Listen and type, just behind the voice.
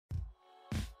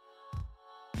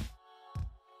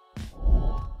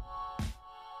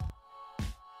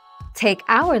Take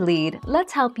our lead,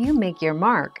 let's help you make your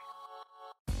mark.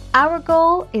 Our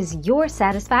goal is your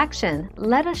satisfaction.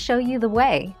 Let us show you the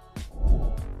way.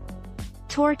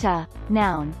 Torta,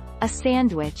 noun, a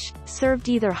sandwich, served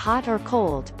either hot or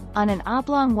cold, on an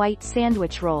oblong white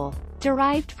sandwich roll,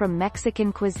 derived from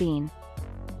Mexican cuisine.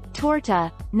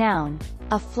 Torta, noun,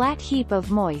 a flat heap of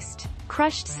moist,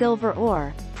 crushed silver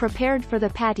ore, prepared for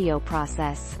the patio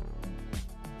process.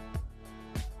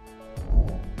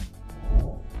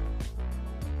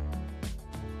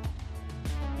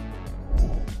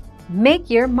 Make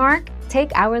your mark,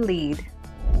 take our lead.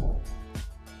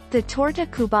 The torta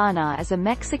cubana is a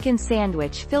Mexican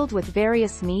sandwich filled with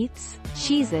various meats,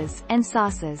 cheeses, and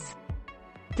sauces.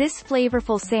 This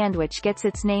flavorful sandwich gets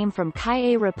its name from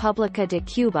Calle República de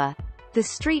Cuba, the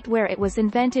street where it was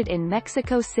invented in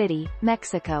Mexico City,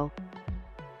 Mexico.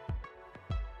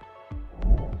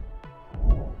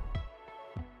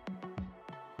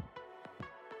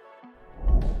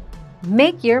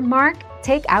 Make your mark,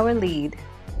 take our lead.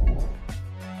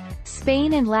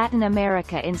 Spain and Latin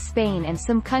America. In Spain and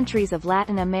some countries of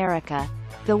Latin America,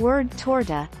 the word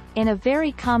torta, in a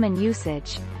very common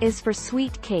usage, is for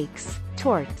sweet cakes,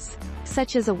 torts,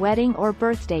 such as a wedding or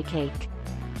birthday cake.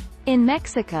 In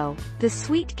Mexico, the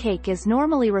sweet cake is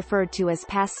normally referred to as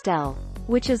pastel,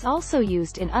 which is also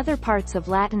used in other parts of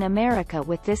Latin America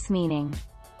with this meaning.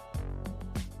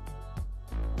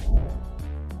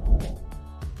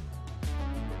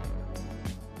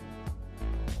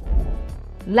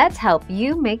 Let's help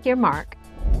you make your mark.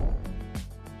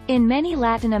 In many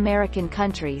Latin American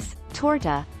countries,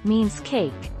 torta means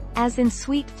cake, as in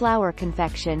sweet flour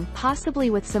confection, possibly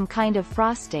with some kind of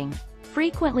frosting,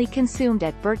 frequently consumed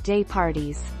at birthday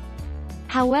parties.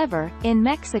 However, in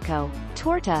Mexico,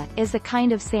 torta is a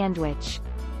kind of sandwich.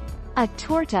 A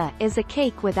torta is a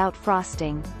cake without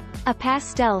frosting. A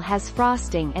pastel has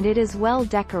frosting and it is well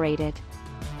decorated.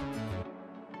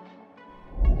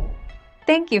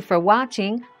 Thank you for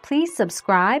watching. Please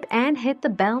subscribe and hit the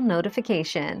bell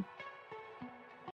notification.